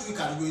mention 3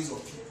 categories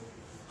of people,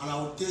 and I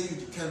will tell you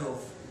the kind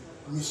of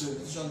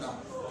misrepresentation that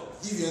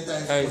if you enter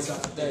into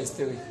contract, That is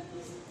 3.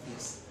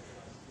 yes.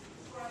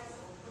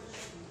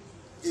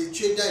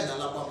 trader in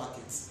Alaba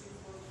market.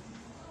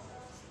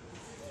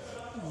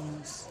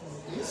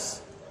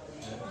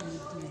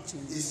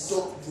 A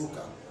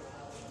stockbroker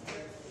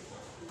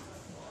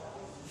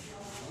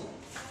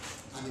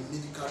and a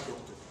medical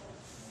doctor.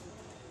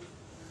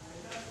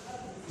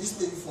 These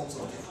three forms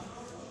of people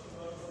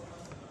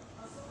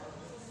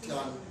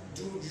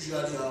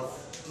usually have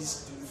these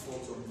three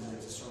forms of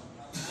monetization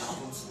that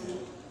happens to them.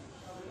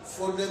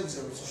 Fraudulent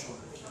misrepresentation,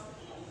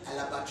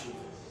 Alaba trading.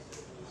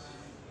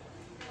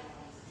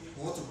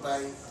 You want to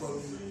buy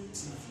probably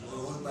TV or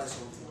you want to buy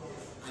something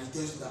and it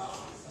tells you that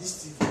this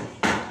TV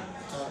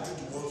can do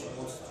the work you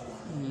want to do.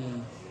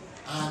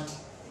 And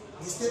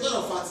the statement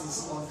of fact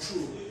is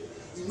untrue.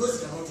 He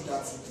knows he cannot do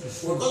that thing.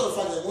 But because of the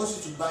fact that he wants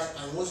you to buy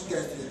and he wants you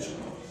guys to get cheap,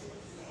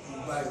 you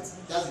buy it.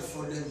 That's a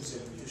fraudulent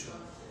misrepresentation.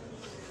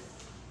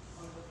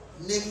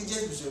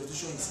 Negligent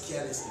misrepresentation is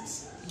carelessness.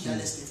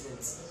 Careless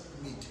statements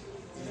made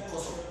in the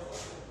course of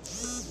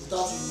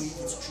without you knowing if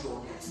it's true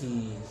or not.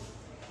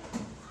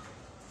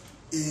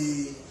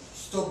 A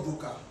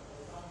stockbroker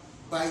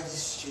buy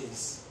these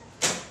shares.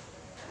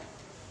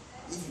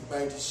 If you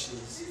buy these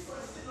shares,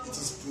 it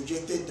is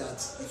projected that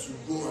it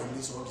will go and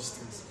raise all these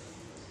things.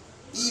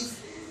 If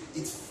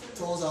it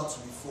turns out to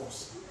be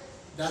false,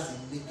 that's a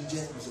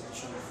negligent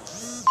misrepresentation.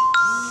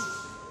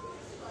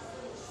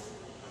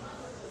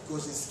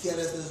 Because it's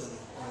carelessness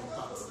on your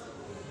part.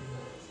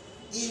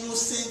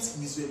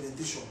 Innocent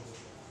misrepresentation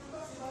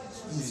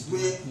is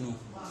where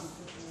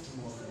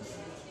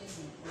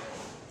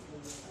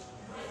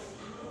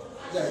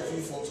there are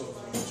three forms of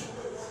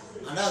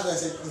misrepresentation. And that's why I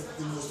said it's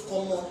the most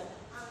common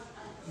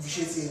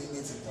vitiating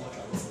element in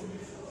contracts.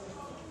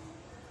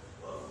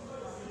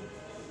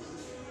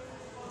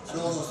 I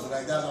don't want us to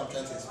like that's what I'm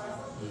trying to explain.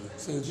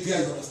 So Do you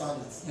guys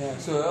understand it? yeah,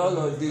 so all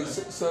of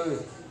this, sorry,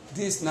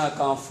 this now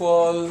can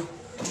fall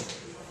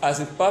as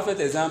a perfect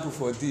example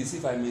for this,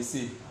 if I may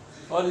say.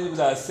 All the people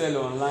that sell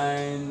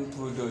online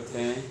product,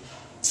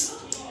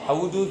 I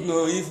wouldn't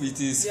know if it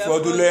is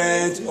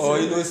fraudulent or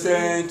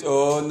innocent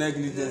or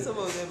negligent. Some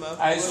of them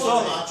are Some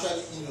are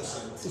actually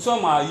innocent.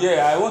 Some are,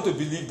 I want to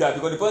believe that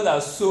because the person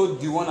that sold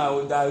the one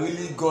that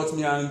really got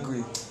me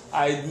angry,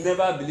 I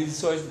never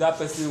believed that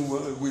person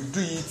will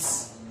do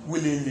it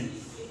willingly.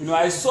 You know,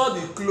 I saw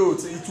the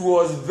clothes; it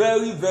was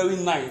very, very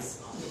nice.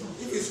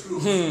 If it's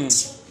clothes,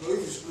 no, if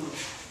it's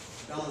clothes,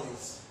 that one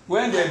is.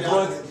 When they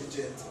brought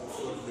negligent or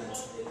fraudulent,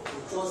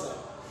 because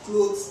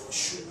clothes,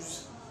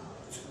 shoes,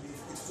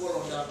 it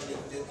fall under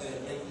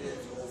negligent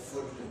or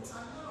fraudulent.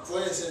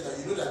 Fraudulent says that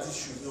you know that this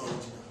shoe is not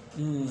original.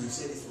 You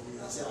said it for me.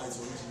 I said it's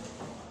original.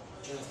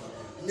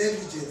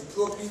 Negligent,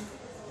 probably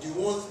the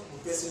one the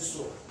person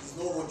saw is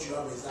not what you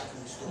have exactly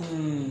in store.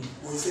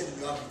 But you said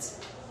you have it.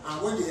 And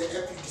when they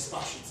help you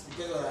dispatch it,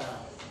 because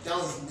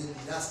down is maybe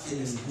that's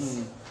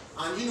carelessness.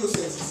 And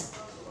innocence is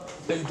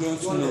they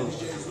don't not know.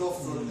 negligent, it's not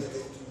fraudulent.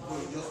 But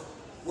you just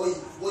what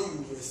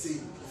you were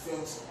saying, you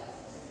felt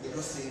they're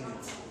just saying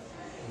it.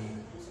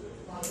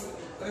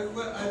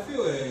 Well, I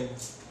feel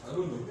I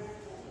don't know.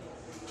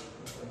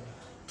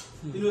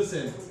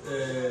 Innocent.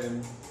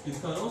 It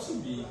can also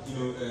be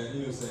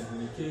innocent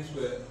in a case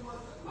where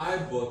I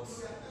bought,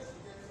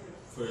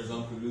 for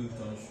example, Louis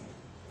Vuitton shoe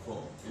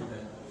for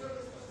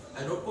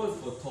I don't bought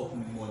for top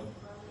money,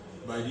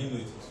 but I didn't know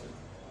it was fake.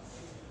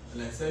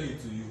 And I sell it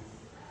to you,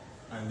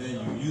 and then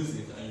you use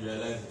it and you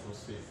realize it was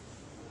fake.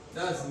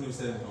 That's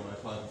innocent on my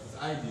part because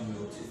I didn't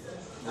know it.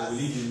 I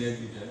believe in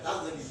negligence.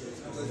 That's negligence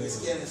because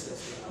it's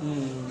carelessness.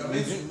 You're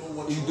meant to know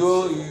what You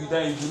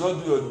do not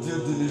do your due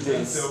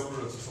diligence. Sell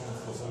products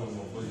for someone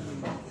more.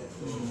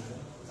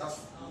 That's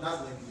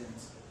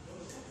negligence.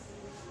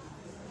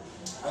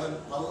 I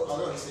don't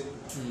understand.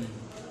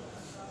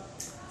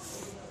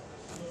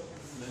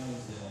 That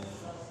means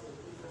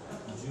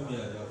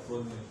Jumia, they are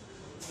fraudulent.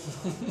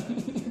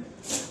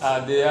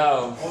 They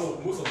are.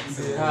 Most of these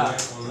They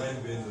online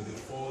vendors, they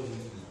fall into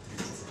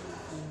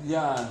the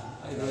Yeah,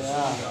 they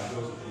are.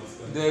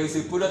 There is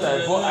a product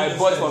I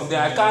bought from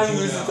there. I can't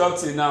use it up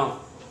till now.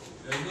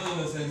 There's no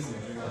innocence in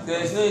Jumia.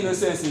 There is no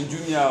innocence in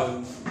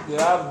Jumia.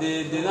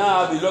 They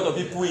now have a lot of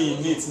people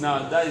in it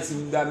now.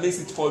 That makes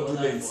it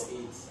fraudulent.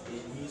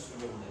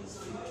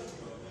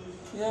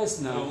 Yes,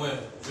 From now. where?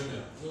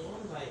 Jumia.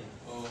 Online.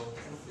 Oh.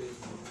 Through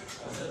Facebook.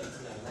 I said it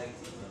and I liked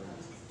it and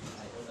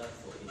I ordered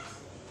for it.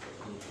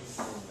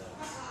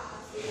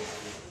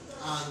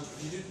 And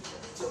did you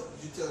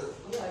tell?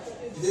 Yeah, I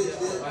think They- she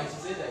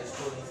said that it's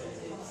for it. I said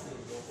this is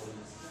not for it.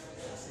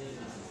 I said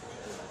it.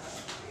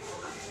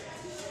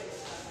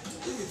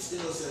 If it's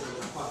innocent in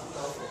the part,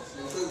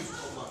 they'll tell you to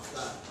come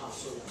back. I'm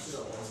sorry,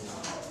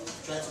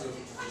 try to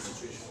remedy the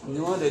situation.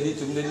 The one they did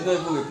to me, they did not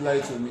even reply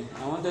to me.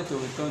 I wanted to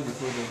return the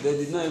product. They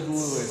did not even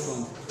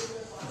respond.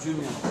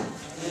 Jumia.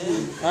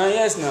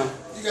 Yes, now.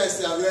 You guys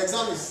say your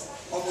exam is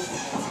almost a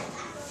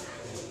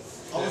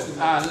month. Almost a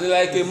month.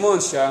 Like a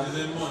month, Sha. It's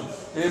a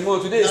month. A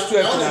month. Today is 12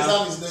 Your own now.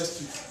 exam is next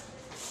week.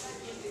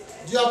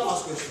 Do you have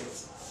past questions?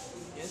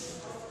 Yes.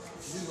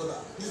 This is what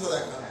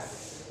I can do.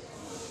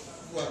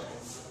 What?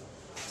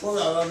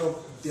 Probably I'll round up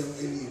them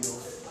early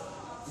enough.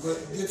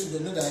 Because they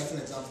know that I can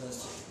exam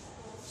next week.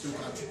 So so you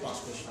can keep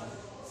past question.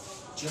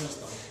 Do you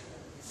understand?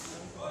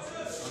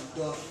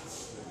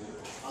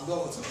 I'm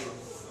done with today.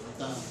 I'm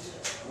done.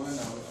 When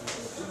now?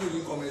 People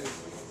didn't come in.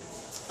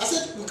 I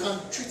said we can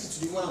treat it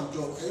today when I'm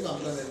done. If I'm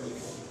done anyway.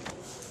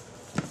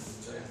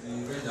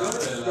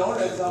 The other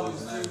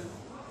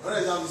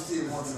exam is still a month.